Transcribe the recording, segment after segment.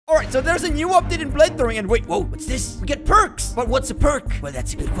All right, so there's a new update in blade throwing, and wait, whoa, what's this? We get perks. But what's a perk? Well,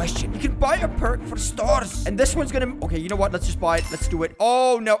 that's a good question. You can buy a perk for stars, and this one's gonna... Okay, you know what? Let's just buy it. Let's do it.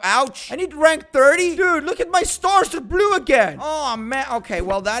 Oh, no, ouch. I need rank 30. Dude, look at my stars. They're blue again. Oh, man. Okay,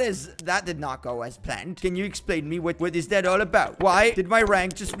 well, that did not go as planned. Can you explain me what is that all about? Why did my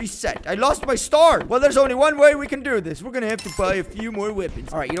rank just reset? I lost my star. Well, there's only one way we can do this. We're gonna have to buy a few more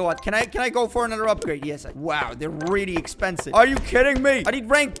weapons. All right, you know what? Can I go for another upgrade? Yes. Wow, they're really expensive. Are you kidding me? I need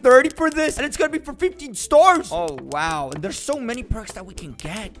rank 30 for this, and it's gonna be for 15 stars. Oh, wow. And there's so many perks that we can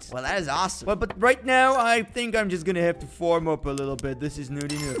get. Well, that is awesome. But right now, I think I'm just gonna have to farm up a little bit. This is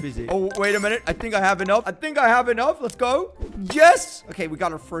not enough, is it? Oh, wait a minute. I think I have enough. Let's go. Yes. Okay, we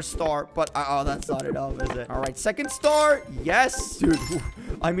got our first star, but oh, that's not enough, is it? All right, second star. Yes. Dude,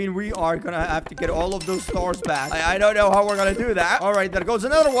 I mean, we are gonna have to get all of those stars back. I don't know how we're gonna do that. All right, there goes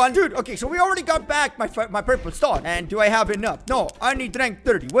another one. Dude, okay, so we already got back my purple star. And do I have enough? No, I need rank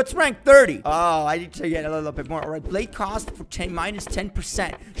 30. What's rank 30? Oh, I need to get a little bit more. All right, blade cost for minus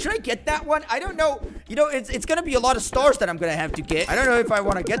 10%. Should I get that one? I don't know. You know, it's gonna be a lot of stars that I'm gonna have to get. I don't know if I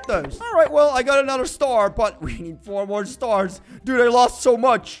want to get those. All right, well, I got another star, but we need 4 more stars. Dude, I lost so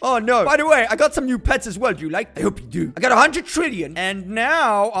much. Oh, no. By the way, I got some new pets as well. Do you like? I hope you do. I got 100 trillion. And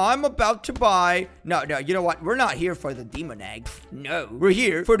now I'm about to buy... No, you know what? We're not here for the demon egg. No. We're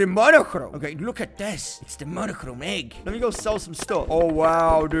here for the monochrome. Okay, look at this. It's the monochrome egg. Let me go sell some stuff. Oh,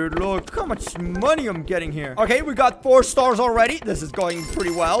 wow, dude. Look how much money I'm getting here. Okay, we got 4 stars already. This is going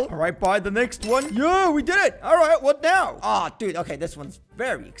pretty well. All right, buy the next one. Yeah, we did it. All right, what now? Oh, dude. Okay, this one's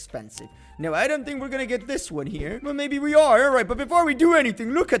very expensive. No, I don't think we're gonna get this one here. Well, maybe we are. All right, but before we do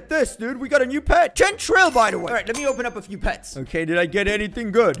anything, look at this, dude. We got a new pet. 10 trill, by the way. All right, let me open up a few pets. Okay, did I get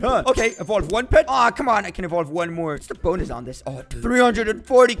anything good, huh? Okay, evolve 1 pet. Ah, come on. I can evolve 1 more. What's the bonus on this? Oh, dude.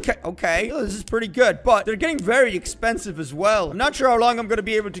 340k. Okay, oh, this is pretty good, but they're getting very expensive as well. I'm not sure how long I'm gonna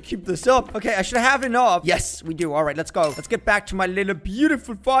be able to keep this up. Okay, I should have enough. Yes, we do. All right, let's go. Let's get back to my little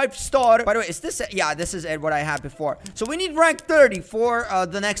beautiful 5-star. By the way, is this it? Yeah, this is it, what I had before. So we need rank 30 for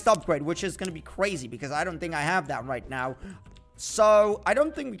the next upgrade, which is gonna be crazy because I don't think I have that right now. So, I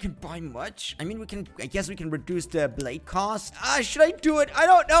don't think we can buy much. I mean, I guess we can reduce the blade cost. Should I do it? I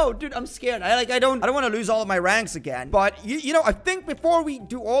don't know. Dude, I'm scared. I don't want to lose all of my ranks again. But, you know, I think before we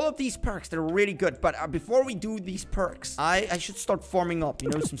do all of these perks, they're really good. But before we do these perks, I should start farming up, you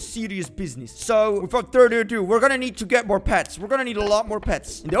know, some serious business. So, without further ado, we're going to need to get more pets. We're going to need a lot more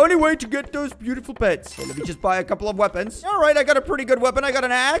pets. And the only way to get those beautiful pets. So, let me just buy a couple of weapons. All right, I got a pretty good weapon. I got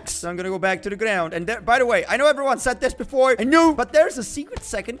an axe. So I'm going to go back to the ground. And by the way, I know everyone said this before. I knew. But there's a secret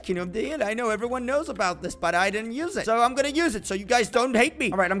second kingdom deal. I know everyone knows about this, but I didn't use it. So I'm gonna use it so you guys don't hate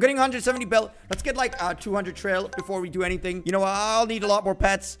me. All right, I'm getting 170 bill. Let's get like 200 trail before we do anything. You know, I'll need a lot more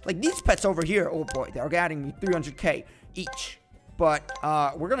pets. Like these pets over here. Oh boy, they're adding me 300k each. But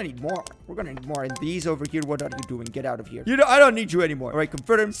we're gonna need more. We're gonna need more. And these over here, what are you doing? Get out of here. You know, I don't need you anymore. All right,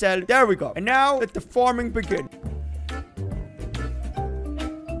 confirm, sell. There we go. And now let the farming begin.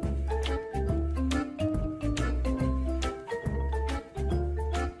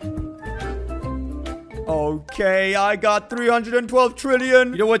 Okay, I got 312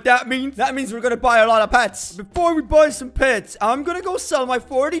 trillion. You know what that means? That means we're gonna buy a lot of pets. Before we buy some pets, I'm gonna go sell my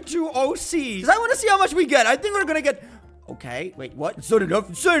 42 OCs. Because I want to see how much we get. I think we're gonna get... Okay, wait, what? It's not enough.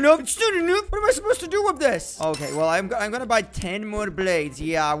 It's not enough. It's not enough. What am I supposed to do with this? Okay, well, I'm gonna buy 10 more blades.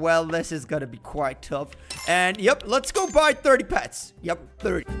 Yeah, well, this is gonna be quite tough. And, yep, let's go buy 30 pets. Yep,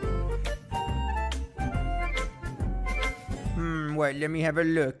 30. Wait, let me have a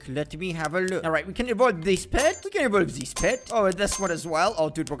look. All right, we can evolve this pet. We can evolve this pet. Oh, and this one as well. Oh,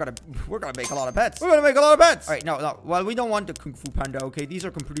 dude, we're gonna make a lot of pets. All right, no. Well, we don't want the Kung Fu Panda. Okay, these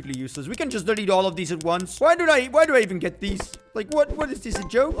are completely useless. We can just delete all of these at once. Why do I even get these? Like, what is this, a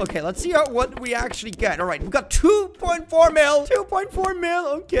joke? Okay, let's see what we actually get. All right, we got 2.4 mil. 2.4 mil,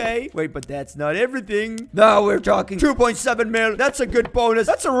 okay. Wait, but that's not everything. No, we're talking 2.7 mil. That's a good bonus.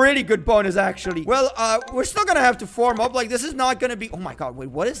 That's a really good bonus, actually. Well, we're still gonna have to farm up. Like, this is not gonna be... Oh, my God. Wait,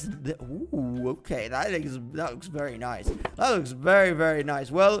 what is this? Ooh, okay. That looks very nice. That looks very, very nice.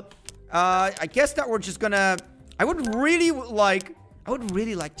 Well, I guess that we're just gonna... I would really like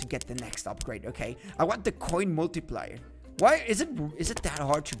to get the next upgrade, okay? I want the coin multiplier. Why is it that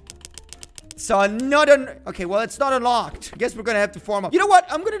hard to... So not okay, well, it's not unlocked. I guess we're gonna have to farm up. You know what?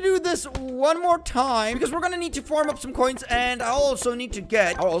 I'm gonna do this one more time because we're gonna need to farm up some coins, and I'll also need to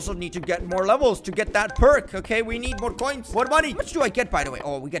get more levels to get that perk. Okay, we need more coins, more money. How much do I get, by the way?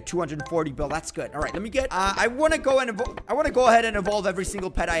 Oh, we get 240 bill. That's good. All right, let me get. I want to go ahead and evolve every single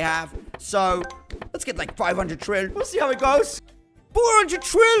pet I have. So let's get like 500 trill. We'll see how it goes. 400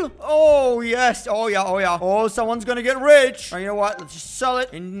 trill. Oh, yes. Oh, yeah. Oh, yeah. Oh, someone's gonna get rich. All right, you know what? Let's just sell it.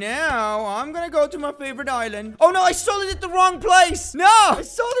 And now I'm gonna go to my favorite island. Oh, no. I sold it at the wrong place. No, I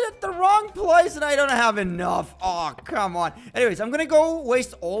sold it at the wrong place and I don't have enough. Oh, come on. Anyways, I'm gonna go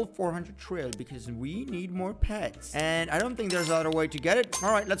waste all 400 trill because we need more pets. And I don't think there's another way to get it.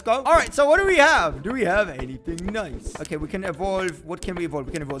 All right, let's go. All right, so what do we have? Do we have anything nice? Okay, we can evolve. What can we evolve?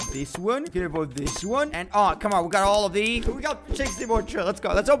 We can evolve this one. We can evolve this one. And, oh, come on. We got all of these. We got 60 more trill. Let's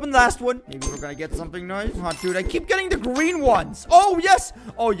go. Let's open the last one. Maybe we're gonna get something nice. Oh, dude, I keep getting the green ones. Oh, yes.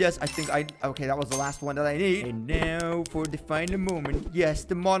 Oh, yes. Okay, that was the last one that I need. And now for the final moment. Yes,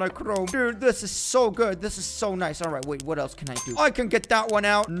 the monochrome. Dude, this is so good. This is so nice. All right, wait, what else can I do? I can get that one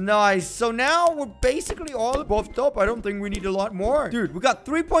out. Nice. So now we're basically all buffed up. I don't think we need a lot more. Dude, we got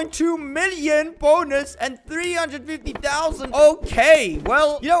 3.2 million bonus and 350,000. Okay,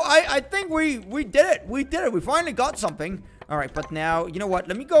 well, you know, I think we did it. We did it. We finally got something. All right, but now, you know what?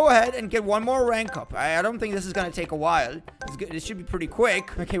 Let me go ahead and get one more rank up. I don't think this is going to take a while. This should be pretty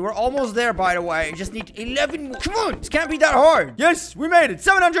quick. Okay, we're almost there, by the way. I just need 11 more. Come on, this can't be that hard. Yes, we made it.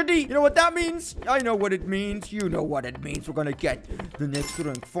 700D. You know what that means? I know what it means. You know what it means. We're going to get the next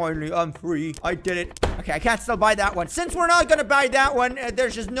rank. Finally, I'm free. I did it. Okay, I can't still buy that one. Since we're not going to buy that one,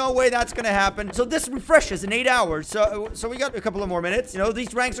 there's just no way that's going to happen. So this refreshes in 8 hours. So we got a couple of more minutes. You know,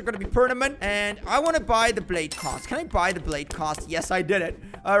 these ranks are going to be permanent. And I want to buy the blade cost. Can I buy the blade cost? Yes, I did it.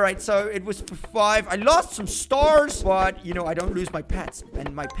 All right, so it was for 5. I lost some stars, but, you know, I don't lose my pets.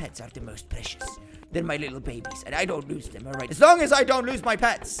 And my pets are the most precious. They're my little babies, and I don't lose them, all right? As long as I don't lose my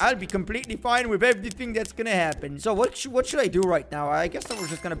pets, I'll be completely fine with everything that's gonna happen. So what should I do right now? I guess that we're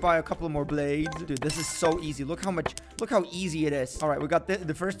just gonna buy a couple more blades. Dude, this is so easy. Look how easy it is. All right, we got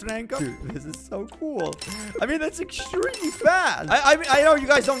the first rank up. Dude, this is so cool. I mean, that's extremely fast. I know you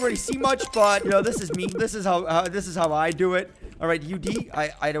guys don't really see much, but, you know, this is me. This is how I do it. All right, UD,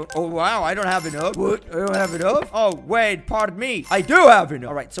 I don't, oh, wow, I don't have enough. What? I don't have enough? Oh, wait, pardon me. I do have enough.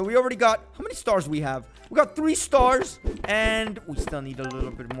 All right, so we already got, how many stars we have? We got 3 stars, and we still need a little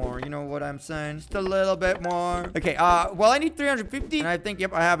bit more. You know what I'm saying? Just a little bit more. Okay, well, I need 350, and I think,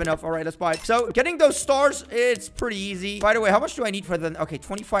 yep, I have enough. All right, let's buy it. So, getting those stars, it's pretty easy. By the way, how much do I need for the, okay,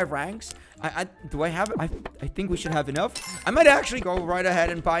 25 ranks? Do I have it? I think we should have enough. I might actually go right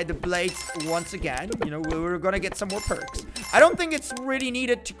ahead and buy the blades once again. You know, we're gonna get some more perks. I don't think it's really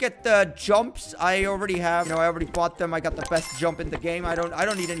needed to get the jumps. I already have, you know, I already bought them. I got the best jump in the game. I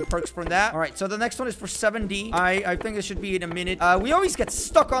don't need any perks from that. All right, so the next one is for 7D. I think it should be in a minute. We always get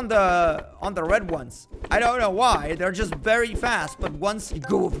stuck on the red ones. I don't know why. They're just very fast, but once you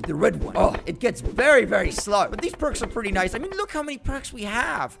go over the red one, oh, it gets very, very slow. But these perks are pretty nice. I mean, look how many perks we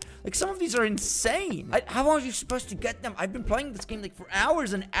have. Like, some of these are insane. How are you supposed to get them? I've been playing this game like for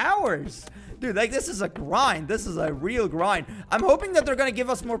hours and hours. Dude, like, this is a grind. This is a real grind. I'm hoping that they're gonna give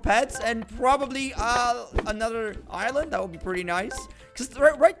us more pets and probably another island. That would be pretty nice. Because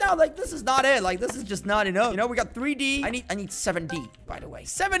right now, like, this is not it. Like, this is just not enough. You know, we got 3D. I need 7D, by the way.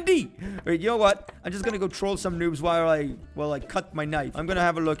 7D! Wait, you know what? I'm just gonna go troll some noobs while I cut my knife. I'm gonna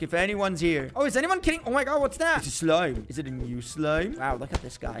have a look if anyone's here. Oh, is anyone kidding? Oh my god, what's that? It's a slime. Is it a new slime? Wow, look at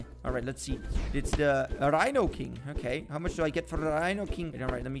this guy. All right, let's see. It's the Rhino King. Okay, how much do I get for the Rhino King? All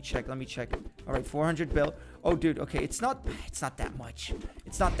right, let me check. All right, 400 bill. Oh, dude, okay, it's not that much.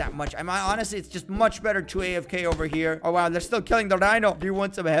 It's not that much. Honestly, it's just much better to AFK over here. Oh, wow, they're still killing the Rhino. Do you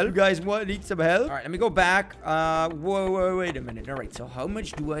want some help? You guys need some help? All right, let me go back. Whoa, wait a minute. All right, so how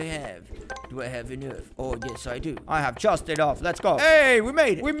much do I have? Do I have enough? Oh, yes, I do. I have just enough. Let's go. Hey, we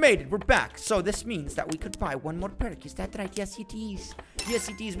made it. We made it. We're back. So this means that we could buy one more perk. Is that right? Yes, it is. Yes,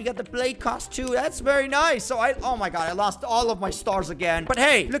 it is. We got the blade cost too. That's very nice. So oh my god, I lost all of my stars again. But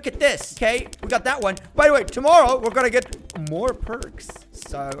hey, look at this. Okay, we got that one. By the way, tomorrow we're gonna get more perks.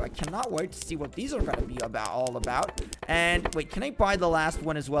 So I cannot wait to see what these are gonna be all about. And wait, can I buy the last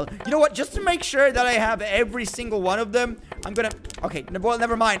one as well? You know what? Just to make sure that I have every single one of them, I'm gonna, okay, well,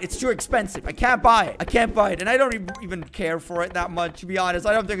 never mind. It's too expensive. I can't buy it. I can't buy it. And I don't even care for it that much, to be honest.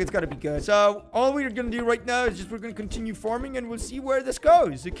 I don't think it's gonna be good. So all we're gonna do right now is just we're gonna continue farming and we'll see where this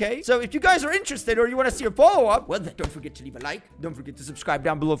goes, okay? So if you guys are interested or you want to see a follow-up, well, then don't forget to leave a like. Don't forget to subscribe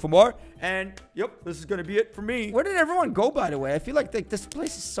down below for more. And yep, this is gonna be it for me. Where did everyone go, by the way? I feel like this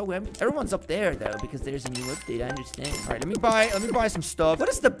place is so empty. Everyone's up there though, because there's a new update. I understand. All right, let me buy some stuff. What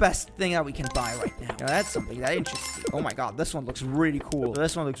is the best thing that we can buy right now? Now, that's something that interesting. Oh my god, this one looks really cool.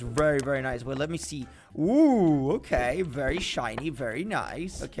 This one looks very, very nice. Wait, let me see. Ooh, okay. Very shiny. Very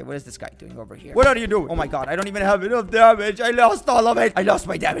nice. Okay, what is this guy doing over here? What are you doing? Oh my god, I don't even have enough damage. I lost all of it. I lost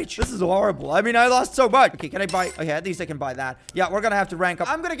my damage. This is horrible. I mean, I lost so much. Okay, can I buy? Okay, at least I can buy that. Yeah, we're gonna have to rank up.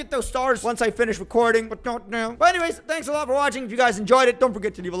 I'm gonna get those stars once I finish recording, but not now. But anyways, thanks a lot for watching. If you guys enjoyed it, don't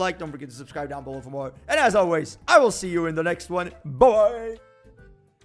forget to leave a like. Don't forget to subscribe down below for more. And as always, I will see you in the next one. Bye.